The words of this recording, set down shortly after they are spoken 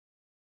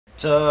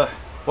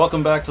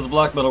Welcome back to the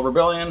Black Metal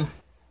Rebellion.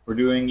 We're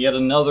doing yet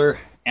another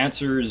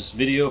answers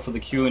video for the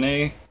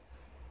Q&A,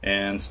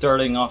 and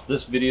starting off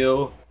this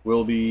video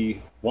will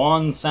be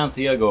Juan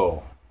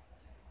Santiago.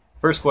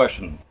 First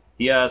question.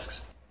 He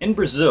asks, in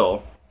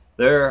Brazil,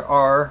 there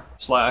are,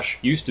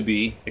 / used to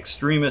be,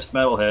 extremist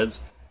metalheads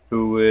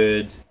who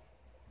would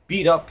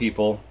beat up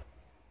people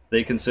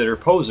they consider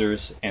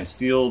posers and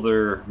steal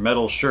their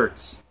metal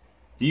shirts.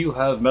 Do you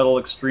have metal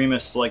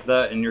extremists like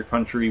that in your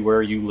country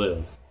where you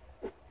live?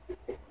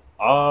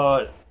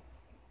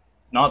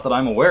 Not that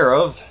I'm aware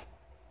of.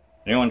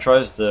 Anyone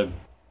tries to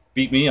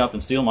beat me up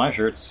and steal my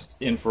shirts,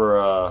 in for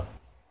a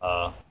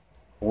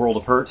world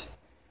of hurt.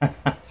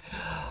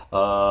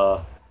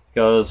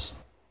 Because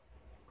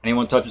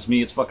anyone touches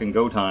me, it's fucking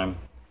go time.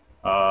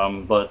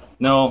 But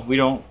no, we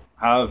don't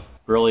have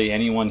really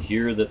anyone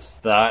here that's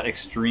that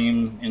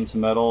extreme into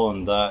metal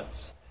and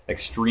that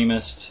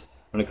extremist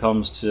when it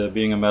comes to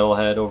being a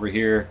metalhead over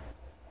here.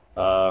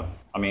 I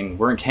mean,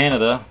 we're in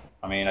Canada.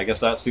 I mean, I guess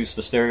that suits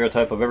the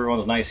stereotype of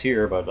everyone's nice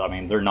here, but I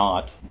mean, they're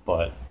not.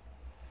 But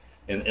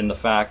in the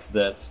fact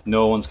that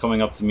no one's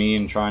coming up to me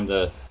and trying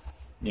to,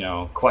 you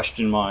know,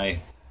 question my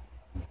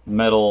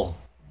metal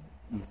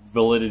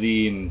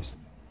validity and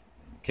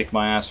kick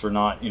my ass for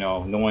not, you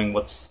know, knowing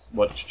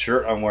what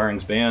shirt I'm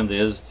wearing's band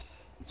is.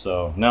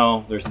 So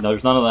no, there's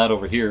none of that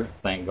over here,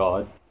 thank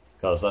God,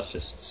 because that's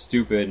just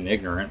stupid and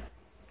ignorant.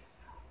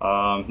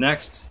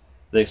 Next,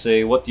 they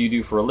say, what do you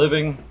do for a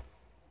living?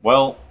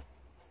 Well,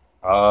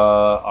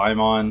 I'm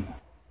on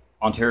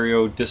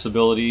Ontario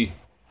disability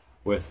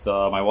with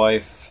my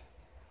wife.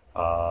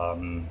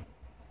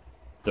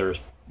 There's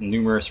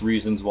numerous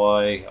reasons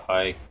why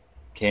I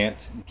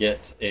can't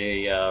get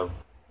a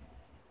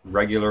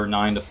regular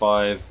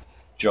 9-to-5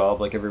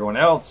 job like everyone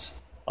else.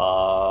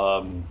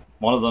 One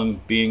of them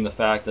being the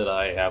fact that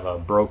I have a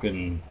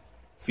broken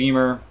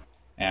femur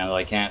and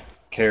I can't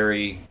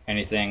carry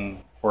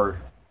anything for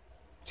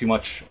too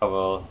much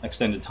of an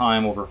extended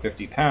time, over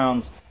 50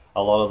 pounds.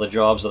 A lot of the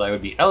jobs that I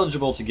would be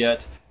eligible to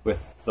get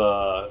with, you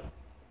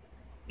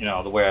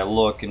know, the way I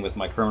look and with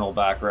my criminal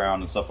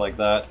background and stuff like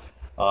that,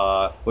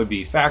 would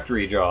be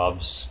factory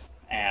jobs,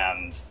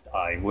 and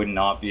I would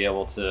not be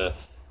able to,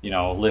 you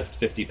know, lift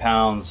 50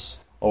 pounds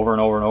over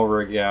and over and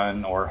over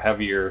again, or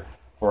heavier,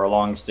 for a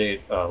long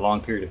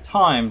period of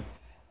time.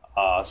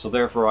 So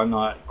therefore, I'm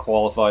not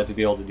qualified to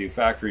be able to do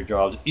factory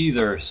jobs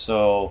either.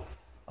 So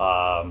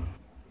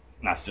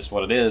that's just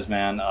what it is,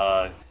 man.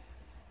 I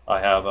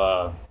have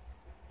a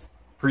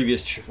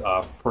previous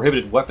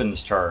prohibited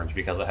weapons charge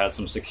because I had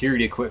some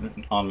security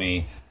equipment on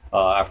me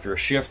after a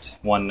shift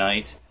one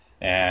night,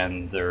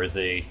 and there is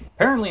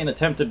apparently an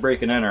attempted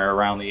break and enter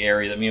around the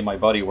area that me and my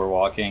buddy were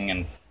walking,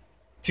 and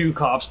 2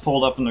 cops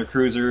pulled up in their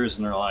cruisers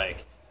and they're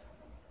like,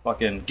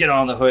 fucking get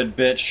on the hood,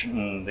 bitch,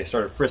 and they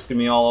started frisking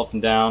me all up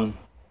and down,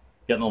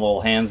 getting a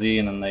little handsy,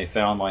 and then they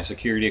found my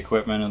security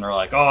equipment and they're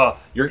like, oh,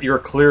 you're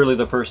clearly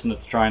the person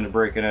that's trying to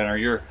break and enter,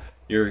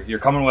 you're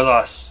coming with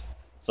us.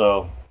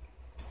 So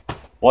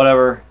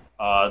whatever.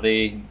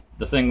 The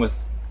thing with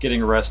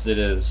getting arrested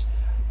is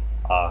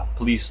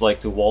police like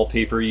to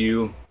wallpaper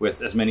you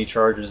with as many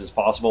charges as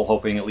possible,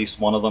 hoping at least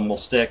one of them will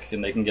stick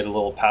and they can get a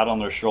little pat on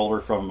their shoulder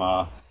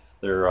from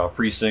their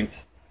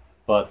precinct.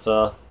 But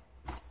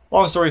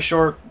long story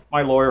short,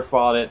 my lawyer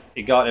fought it.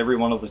 It got every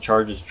one of the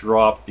charges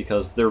dropped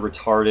because they're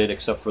retarded,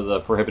 except for the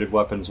prohibited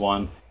weapons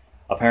one.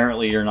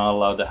 Apparently you're not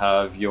allowed to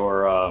have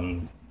your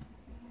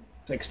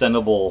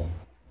extendable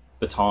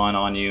baton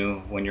on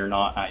you when you're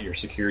not at your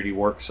security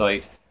work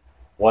site.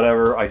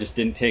 Whatever, I just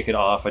didn't take it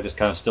off. I just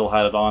kind of still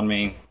had it on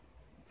me.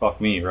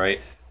 Fuck me,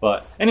 right?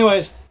 But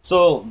anyways,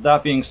 so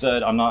that being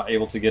said, I'm not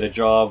able to get a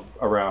job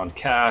around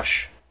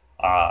cash.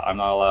 I'm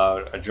not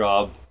allowed a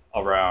job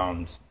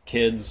around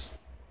kids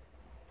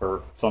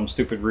for some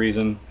stupid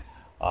reason.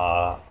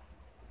 You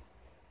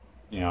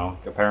know,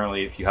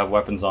 apparently if you have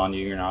weapons on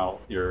you,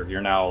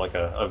 you're now like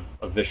a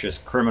vicious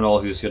criminal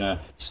who's gonna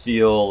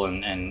steal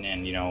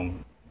and you know,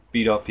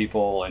 beat up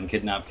people and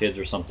kidnap kids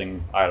or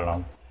something. I don't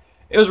know.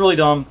 It was really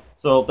dumb.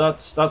 So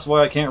that's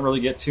why I can't really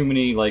get too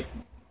many like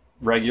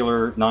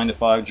regular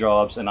 9-to-5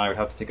 jobs, and I would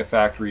have to take a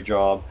factory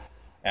job.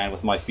 And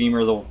with my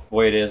femur the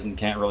way it is, and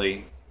can't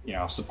really, you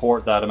know,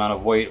 support that amount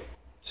of weight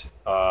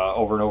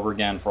over and over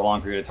again for a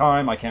long period of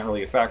time, I can't really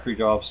get factory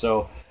jobs.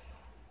 So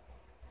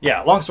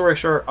yeah, long story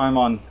short, I'm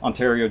on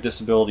Ontario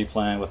disability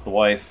plan with the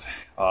wife.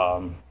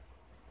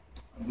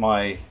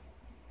 My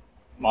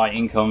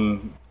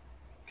income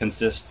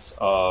consists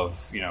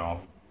of, you know,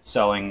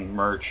 selling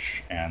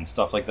merch and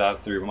stuff like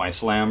that through my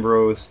Slam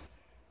Bros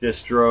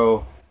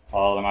distro.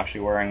 I'm actually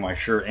wearing my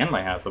shirt and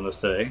my hat from this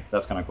today.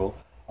 That's kind of cool.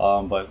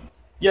 But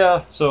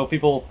yeah, so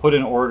people put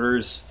in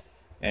orders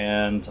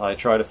and I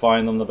try to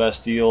find them the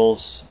best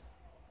deals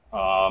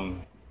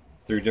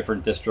through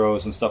different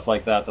distros and stuff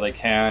like that I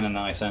can, and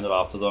then I send it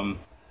off to them.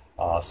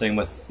 Same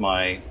with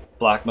my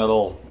black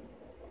metal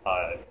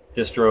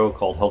distro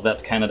called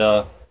Helvet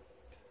Canada.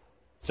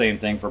 Same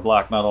thing for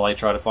black metal. I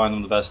try to find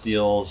them the best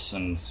deals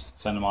and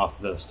send them off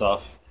the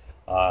stuff.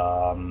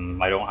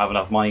 I don't have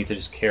enough money to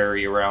just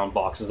carry around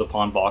boxes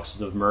upon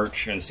boxes of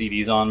merch and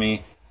CDs on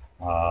me.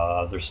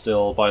 There's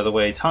still, by the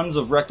way, tons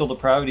of Rectal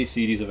Depravity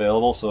CDs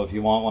available, so if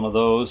you want one of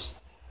those,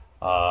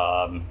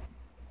 $20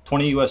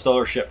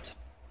 US shipped,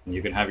 and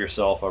you can have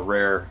yourself a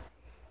rare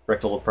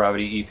Rectal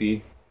Depravity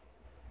EP.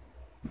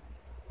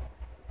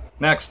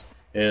 Next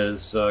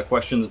is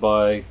questions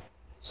by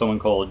someone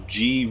called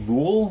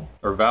Voul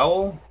or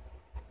Voul.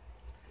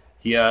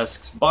 He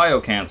asks,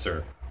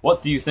 biocancer,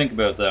 what do you think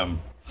about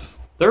them?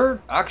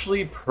 They're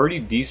actually pretty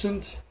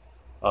decent.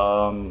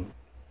 I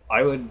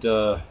would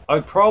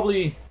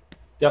probably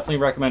definitely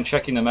recommend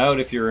checking them out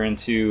if you're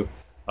into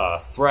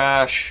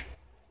thrash,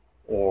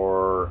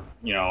 or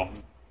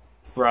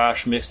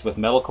thrash mixed with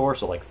metalcore,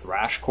 so like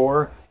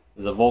thrashcore.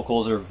 The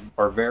vocals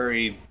are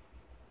very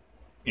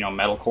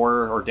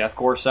metalcore or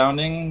deathcore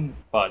sounding,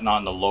 but not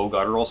in the low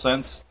guttural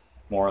sense,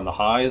 more in the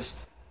highs.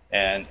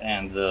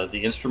 And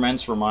the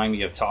instruments remind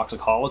me of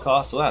Toxic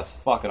Holocaust, so that's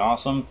fucking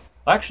awesome.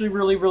 I actually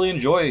really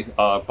enjoy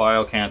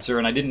Biocancer,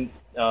 and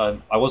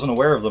I wasn't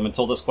aware of them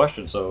until this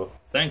question, so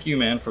thank you,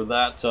 man, for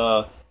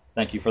that.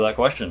 Thank you for that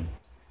question.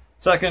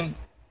 Second,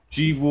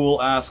 G.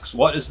 Voul asks,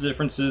 what is the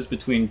differences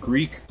between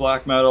Greek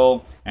black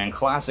metal and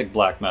classic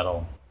black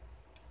metal?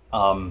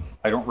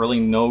 I don't really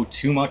know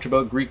too much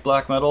about Greek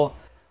black metal,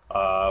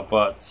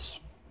 but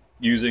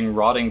using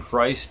Rotting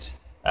Christ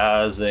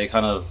as a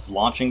kind of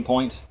launching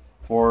point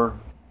for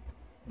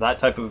that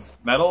type of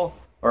metal,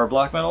 or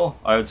black metal,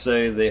 I would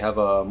say they have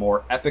a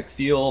more epic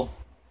feel.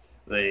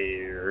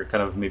 They're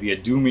kind of maybe a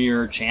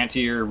doomier,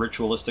 chantier,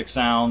 ritualistic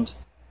sound.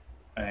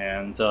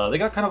 And they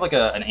got kind of like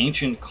an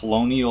ancient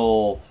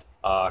colonial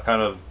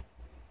kind of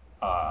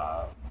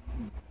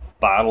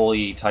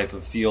battle-y type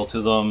of feel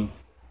to them.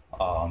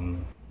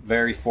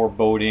 Very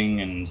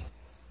foreboding and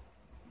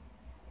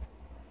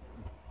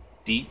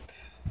deep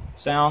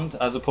sound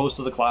as opposed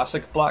to the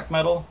classic black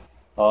metal.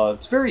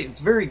 It's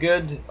very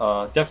good.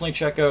 Definitely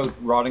check out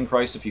Rotting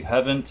Christ if you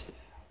haven't.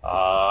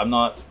 I'm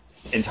not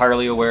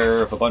entirely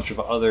aware of a bunch of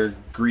other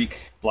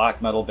Greek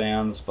black metal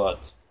bands,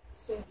 but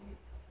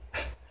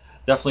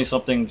definitely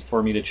something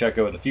for me to check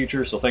out in the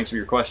future, so thanks for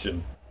your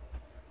question.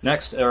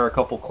 Next are a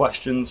couple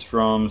questions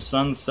from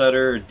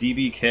Sunsetter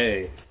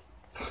DBK.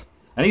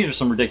 And these are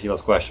some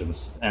ridiculous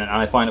questions, and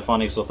I find it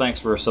funny, so thanks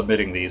for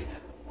submitting these.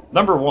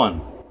 Number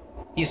one,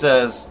 he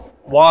says,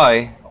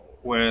 why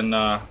when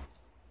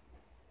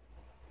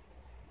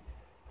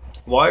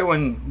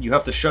you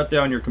have to shut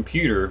down your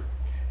computer,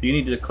 do you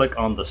need to click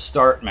on the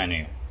start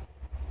menu?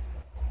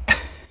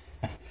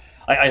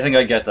 I think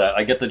I get that.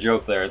 I get the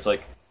joke there. It's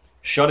like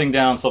shutting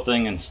down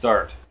something and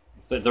start.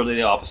 They're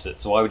the opposite.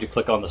 So why would you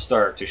click on the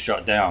start to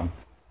shut down?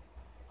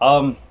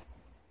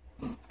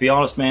 Be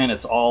honest, man,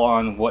 it's all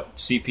on what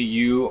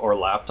CPU or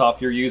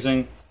laptop you're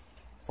using.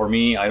 For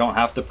me, I don't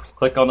have to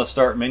click on the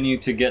start menu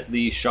to get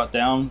the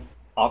shutdown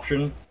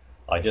option.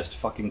 I just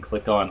fucking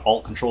click on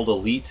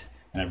Alt-Control-Delete,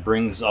 and it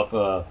brings up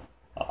a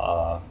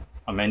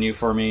menu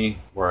for me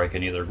where I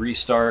can either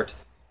restart,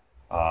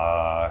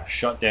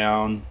 shut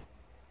down,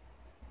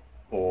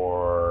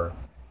 or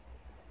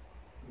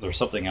there's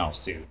something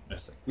else too.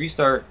 Just like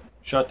restart,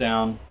 shut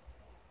down,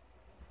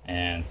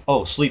 and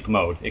sleep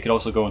mode. It could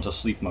also go into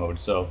sleep mode.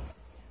 So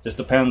just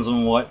depends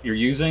on what you're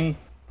using,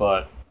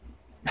 but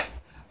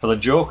for the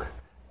joke,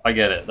 I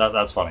get it.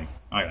 That's funny.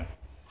 Okay.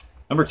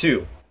 Number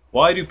two,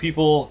 why do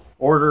people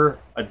order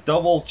a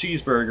double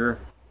cheeseburger,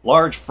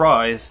 large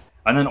fries,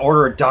 and then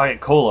order a Diet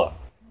Cola?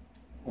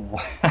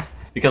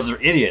 Because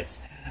they're idiots.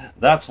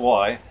 That's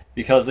why.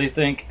 Because they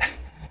think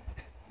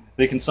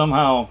they can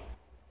somehow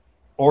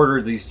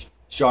order these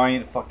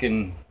giant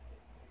fucking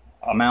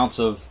amounts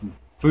of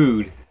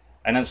food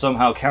and then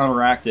somehow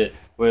counteract it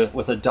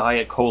with a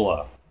Diet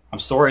Cola. I'm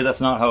sorry,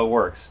 that's not how it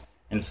works.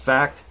 In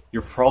fact,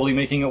 you're probably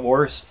making it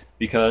worse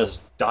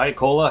because Diet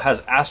Cola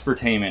has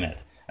aspartame in it.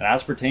 And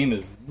aspartame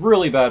is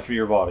really bad for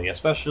your body,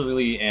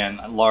 especially in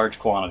large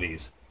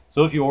quantities.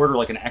 So if you order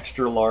like an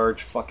extra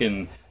large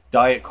fucking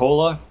Diet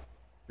Cola,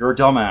 you're a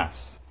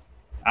dumbass.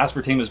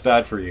 Aspartame is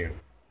bad for you.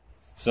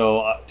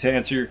 So to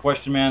answer your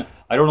question, man,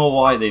 I don't know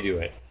why they do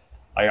it.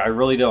 I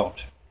really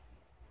don't.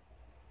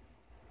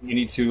 You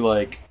need to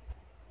like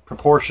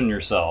proportion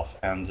yourself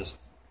and just,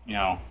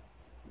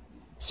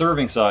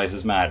 serving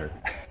sizes matter.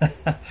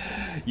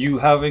 You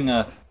having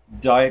a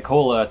Diet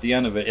Cola at the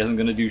end of it isn't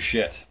going to do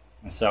shit.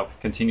 So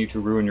continue to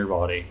ruin your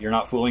body. You're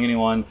not fooling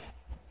anyone.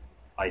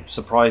 I'm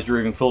surprised you're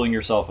even fooling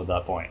yourself at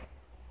that point.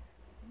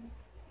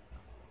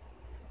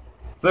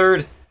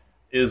 Third,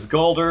 is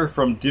Galder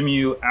from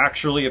Dimmu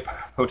actually a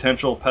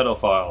potential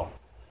pedophile?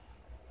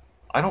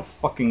 I don't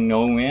fucking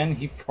know, man.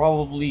 He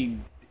probably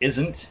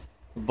isn't.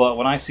 But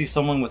when I see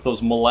someone with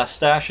those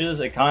molestashes,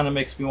 it kind of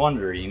makes me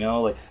wonder,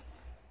 like,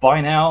 by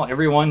now,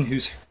 everyone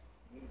who's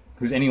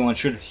anyone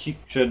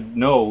should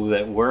know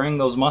that wearing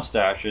those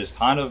mustaches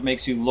kind of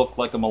makes you look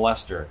like a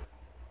molester.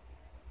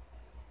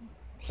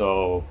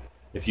 So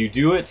if you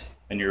do it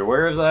and you're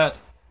aware of that,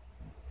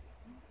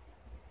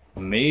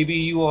 maybe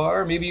you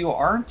are, maybe you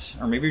aren't,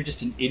 or maybe you're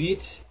just an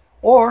idiot,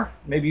 or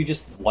maybe you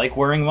just like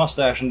wearing a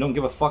mustache and don't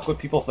give a fuck what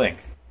people think.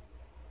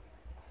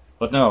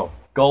 But no,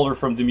 Gulder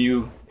from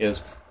Demuth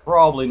is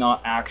probably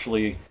not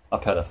actually a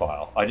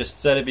pedophile. I just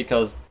said it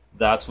because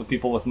that's what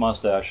people with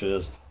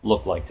mustaches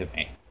look like to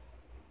me.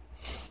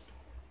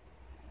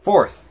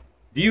 Fourth,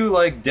 do you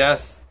like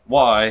Death?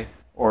 Why?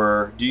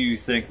 Or do you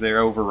think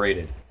they're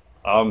overrated?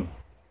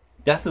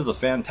 Death is a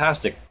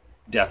fantastic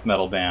death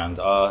metal band.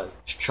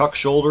 Chuck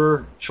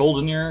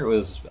Schuldiner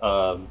was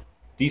a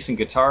decent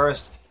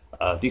guitarist,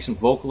 a decent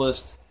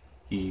vocalist.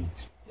 He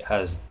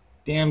has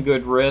damn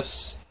good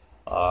riffs.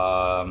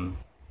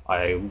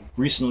 I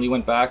recently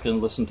went back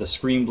and listened to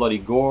Scream Bloody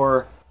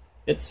Gore.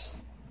 It's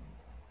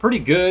pretty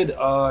good.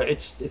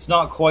 It's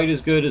not quite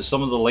as good as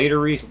some of the later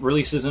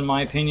releases, in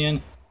my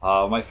opinion.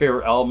 My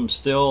favorite album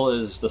still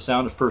is The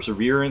Sound of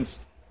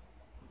Perseverance.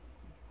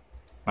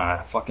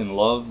 I fucking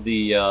love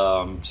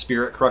the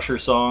Spirit Crusher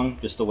song,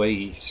 just the way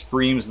he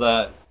screams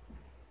that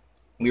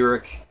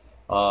lyric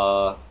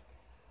for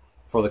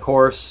the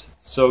chorus.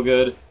 So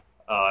good.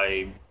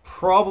 I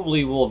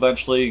probably will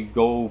eventually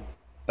go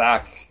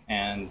back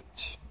and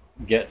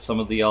get some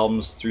of the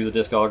albums through the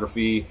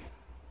discography,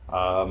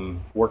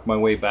 work my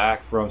way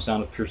back from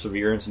Sound of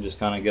Perseverance and just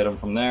kind of get them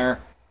from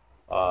there.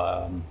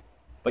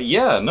 But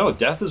yeah, no,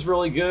 Death is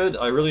really good.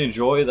 I really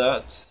enjoy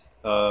that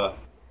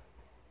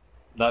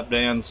that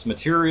band's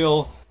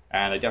material,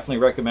 and I definitely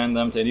recommend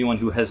them to anyone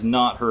who has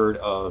not heard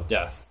of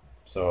Death.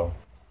 So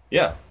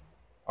yeah,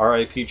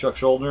 R.I.P. Chuck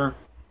Schuldiner,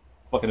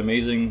 fucking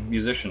amazing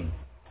musician.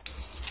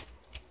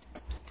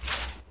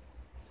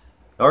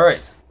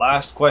 Alright,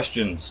 last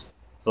questions.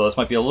 So this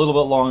might be a little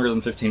bit longer than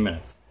 15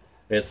 minutes.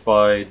 It's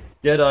by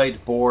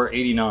Dead-Eyed Boar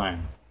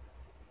 89.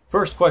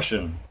 First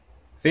question.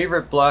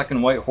 Favorite black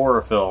and white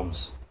horror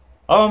films?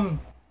 I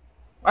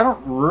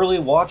don't really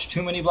watch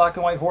too many black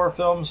and white horror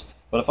films,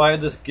 but if I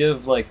had to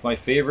give like my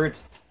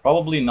favorite,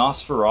 probably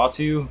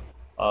Nosferatu.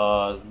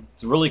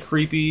 It's really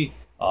creepy.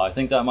 I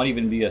think that might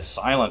even be a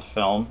silent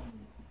film.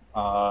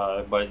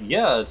 But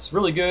yeah, it's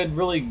really good,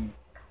 really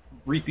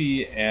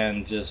creepy,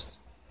 and just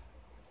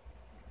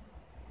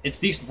it's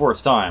decent for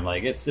its time.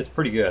 Like it's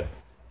pretty good.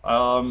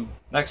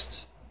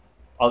 Next,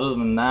 other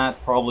than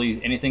that,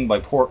 probably anything by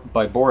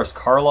Boris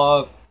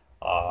Karloff.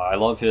 I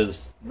love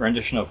his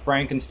rendition of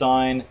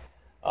Frankenstein.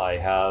 I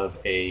have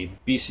a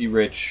BC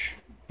Rich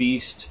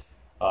Beast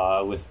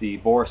with the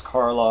Boris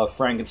Karloff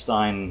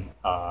Frankenstein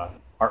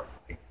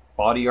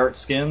body art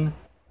skin.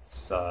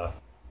 It's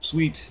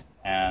sweet,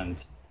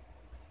 and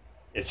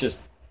it's just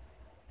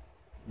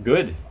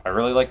good. I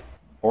really like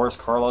Boris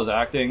Karloff's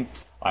acting.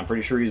 I'm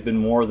pretty sure he's been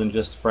more than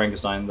just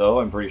Frankenstein, though.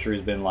 I'm pretty sure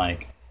he's been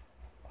like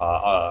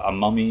a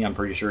mummy. I'm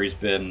pretty sure he's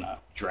been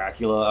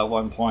Dracula at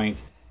one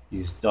point.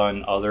 He's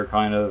done other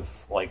kind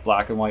of like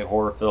black and white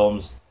horror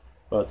films.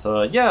 But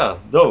yeah,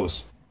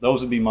 those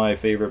would be my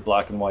favorite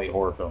black and white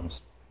horror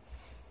films.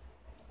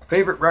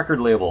 Favorite record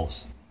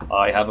labels?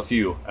 I have a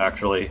few,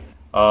 actually.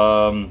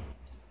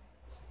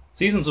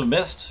 Seasons of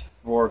Mist,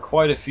 for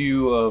quite a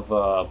few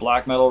of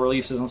black metal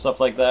releases and stuff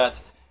like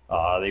that.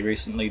 They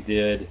recently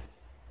did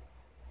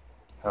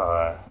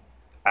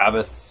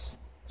Abbot's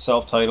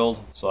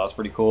self-titled, so that's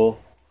pretty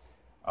cool.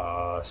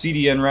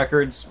 CDN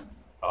Records,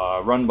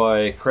 run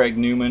by Craig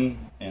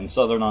Newman in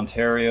Southern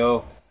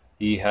Ontario.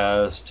 He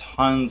has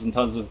tons and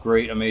tons of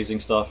great, amazing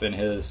stuff in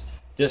his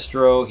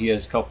distro. He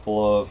has a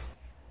couple of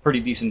pretty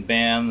decent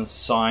bands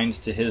signed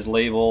to his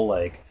label,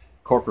 like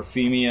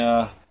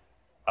Corporphemia.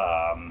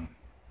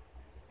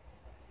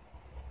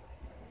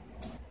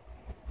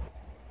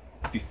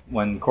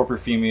 When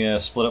Corporphemia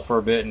split up for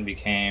a bit and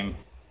became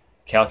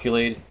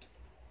Calculate,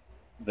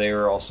 they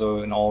were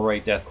also an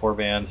all-right deathcore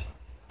band.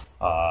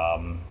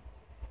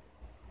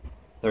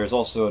 There's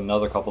also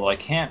another couple that I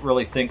can't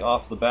really think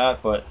off the bat,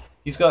 but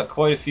he's got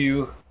quite a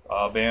few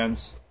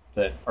bands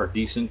that are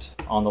decent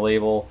on the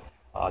label.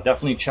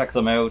 Definitely check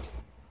them out.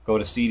 Go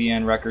to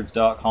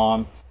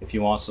cdnrecords.com if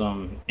you want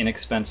some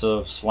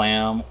inexpensive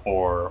slam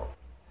or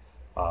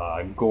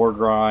gore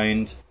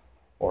grind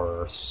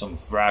or some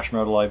thrash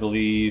metal, I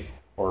believe,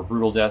 or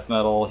brutal death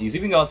metal. He's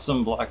even got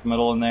some black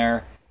metal in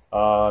there.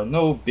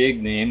 No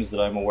big names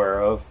that I'm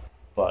aware of,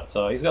 but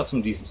he's got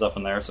some decent stuff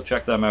in there, so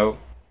check them out.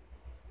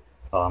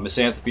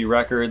 Misanthropy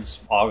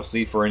Records,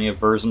 obviously, for any of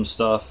Burzum's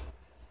stuff.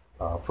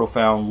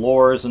 Profound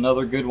Lore is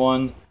another good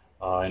one.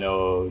 I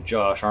know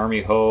Josh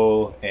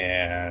Armijo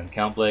and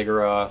Count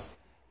Blageroth,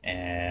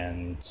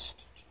 and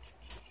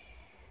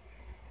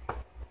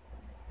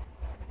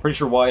pretty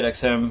sure Wyatt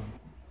XM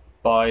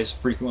buys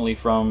frequently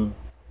from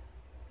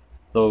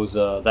those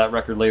that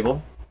record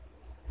label.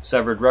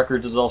 Severed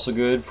Records is also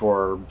good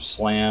for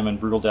slam and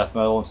brutal death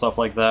metal and stuff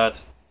like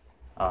that.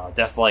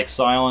 Death Like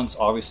Silence,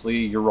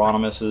 obviously,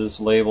 Euronymous'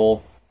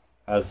 label,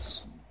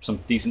 has some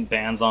decent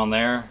bands on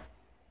there.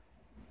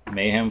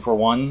 Mayhem for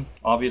one,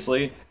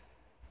 obviously.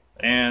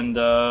 And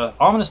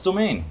Ominous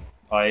Domain.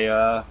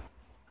 I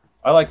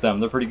like them.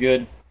 They're pretty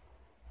good.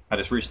 I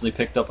just recently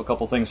picked up a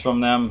couple things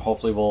from them.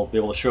 Hopefully we'll be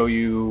able to show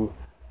you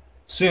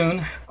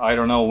soon. I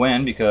don't know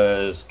when,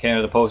 because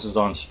Canada Post is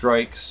on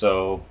strike,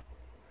 so...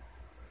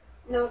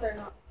 No, they're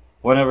not.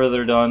 Whenever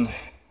they're done.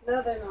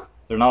 No, they're not.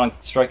 They're not on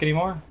strike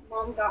anymore?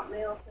 Mom got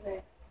mail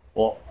today.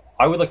 Well,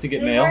 I would like to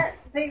get mail.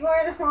 They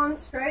weren't on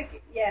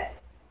strike yet.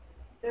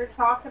 They're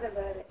talking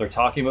about it. They're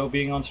talking about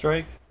being on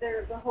strike?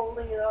 They're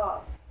holding it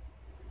off.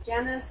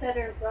 Jenna said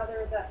her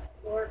brother that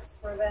works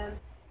for them,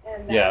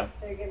 and they're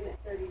giving it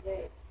 30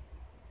 days.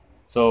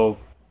 So,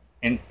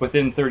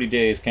 within 30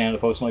 days, Canada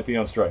Post might be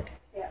on strike.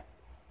 Yeah.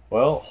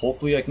 Well,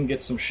 hopefully I can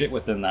get some shit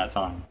within that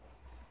time.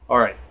 All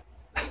right.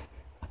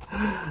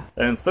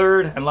 And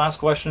third and last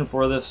question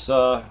for this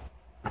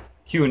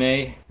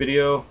Q&A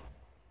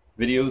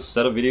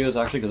set of videos,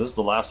 actually, because this is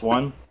the last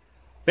one.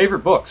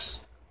 Favorite books.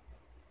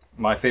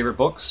 My favorite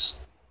books,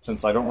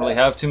 since I don't really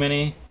have too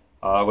many,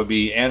 would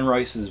be Anne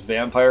Rice's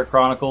Vampire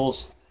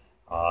Chronicles.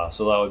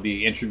 So that would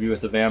be Interview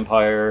with the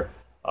Vampire,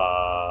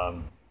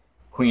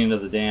 Queen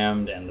of the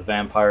Damned, and The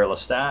Vampire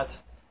Lestat.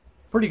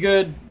 Pretty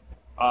good.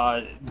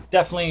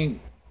 Definitely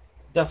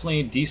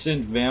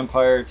decent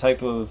vampire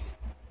type of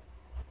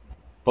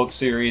book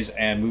series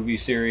and movie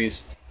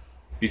series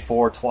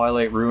before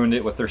Twilight ruined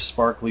it with their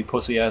sparkly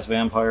pussy-ass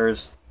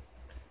vampires.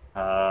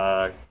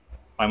 I'm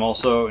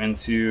also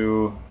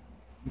into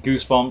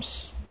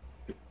Goosebumps,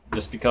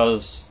 just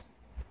because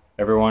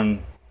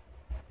anyone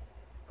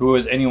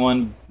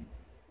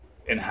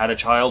and had a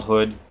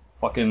childhood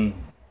fucking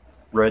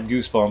read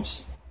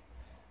Goosebumps.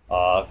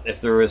 If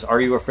there was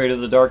Are You Afraid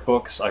of the Dark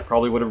books, I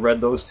probably would have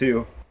read those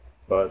too.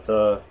 But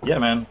yeah,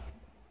 man,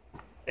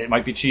 it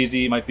might be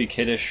cheesy, it might be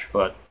kiddish,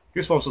 but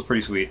Goosebumps was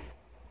pretty sweet.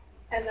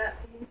 And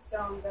that theme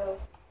song, though.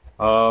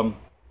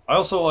 I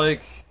also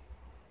like,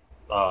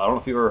 I don't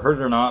know if you've ever heard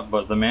it or not,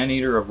 but The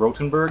Man-Eater of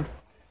Rotenburg.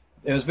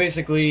 It was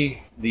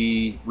basically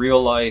the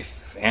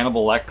real-life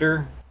Hannibal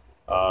Lecter.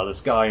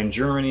 This guy in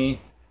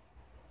Germany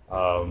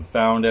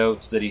found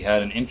out that he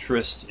had an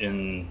interest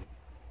in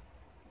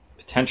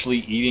potentially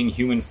eating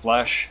human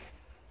flesh,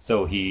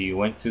 so he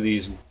went to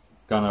these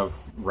kind of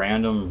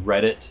random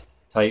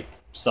Reddit-type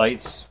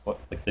sites,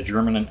 like the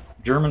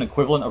German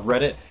equivalent of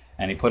Reddit,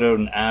 and he put out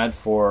an ad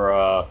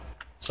for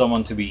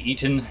someone to be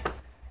eaten,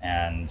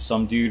 and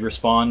some dude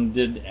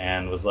responded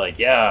and was like,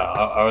 yeah,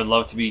 I would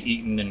love to be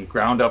eaten and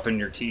ground up in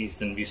your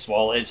teeth and be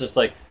swallowed. It's just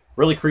like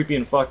really creepy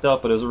and fucked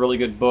up, but it was a really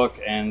good book,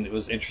 and it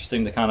was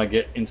interesting to kind of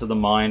get into the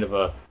mind of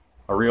a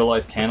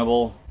real-life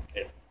cannibal.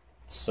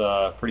 It's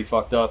pretty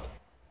fucked up.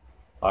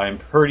 I'm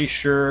pretty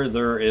sure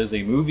there is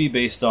a movie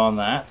based on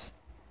that.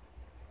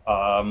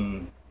 I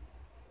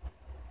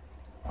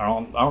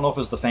don't know if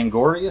it's the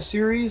Fangoria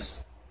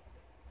series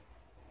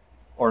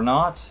or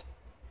not,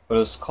 but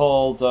it's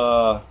called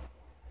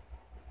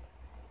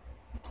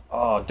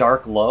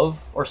Dark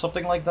Love or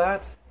something like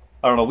that.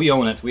 I don't know. We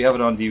own it. We have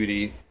it on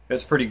DVD.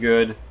 It's pretty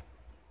good.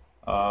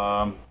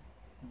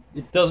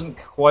 It doesn't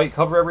quite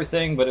cover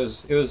everything, but it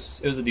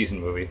was a decent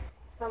movie.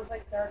 Sounds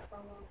like Dark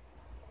Homo.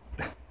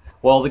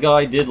 Well, the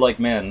guy did like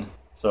men,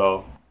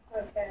 so.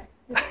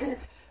 Okay.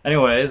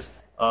 Anyways,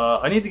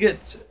 I need to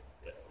get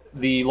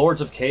the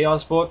Lords of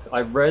Chaos book.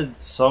 I've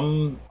read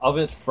some of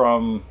it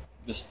from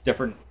just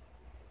different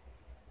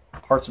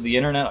parts of the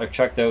internet. I've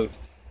checked out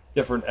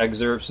different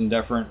excerpts and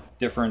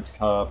different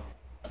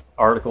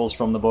articles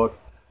from the book.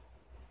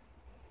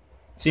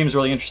 Seems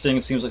really interesting.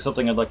 It seems like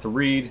something I'd like to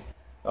read.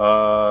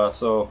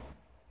 So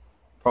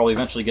probably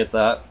eventually get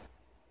that.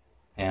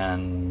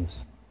 And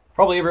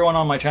probably everyone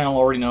on my channel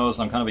already knows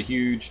I'm kind of a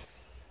huge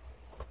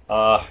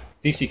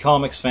DC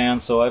Comics fan,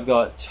 so I've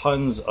got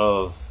tons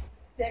of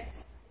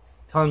dicks.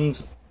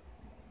 Tons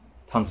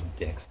of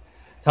dicks.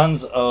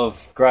 Tons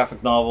of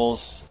graphic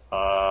novels.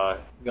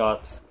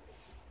 Got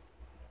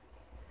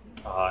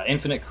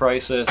Infinite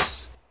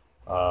Crisis,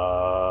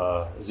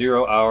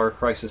 0 Hour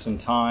Crisis in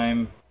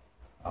Time,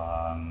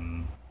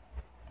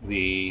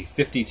 the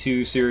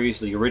 52 series,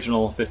 the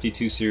original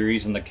 52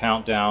 series, and the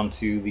countdown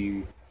to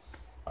the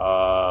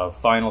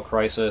Final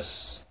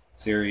Crisis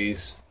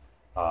series.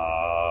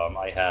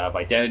 I have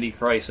Identity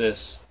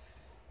Crisis.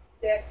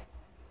 Dick.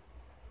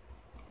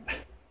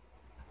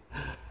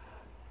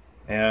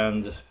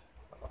 And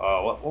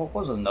what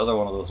was another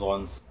one of those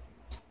ones?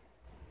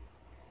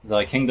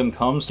 The Kingdom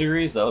Come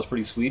series, that was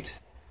pretty sweet.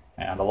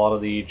 And a lot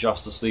of the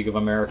Justice League of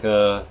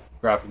America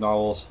graphic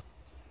novels.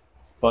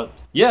 But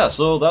yeah,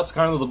 so that's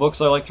kind of the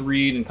books I like to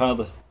read and kind of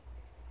the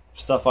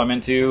stuff I'm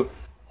into.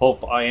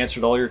 Hope I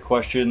answered all your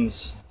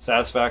questions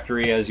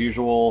satisfactory as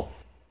usual.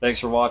 Thanks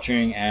for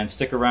watching, and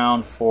stick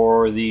around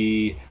for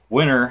the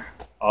winner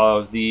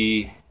of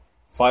the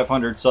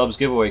 500 subs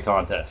giveaway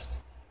contest.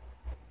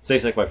 Stay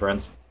safe, my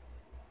friends.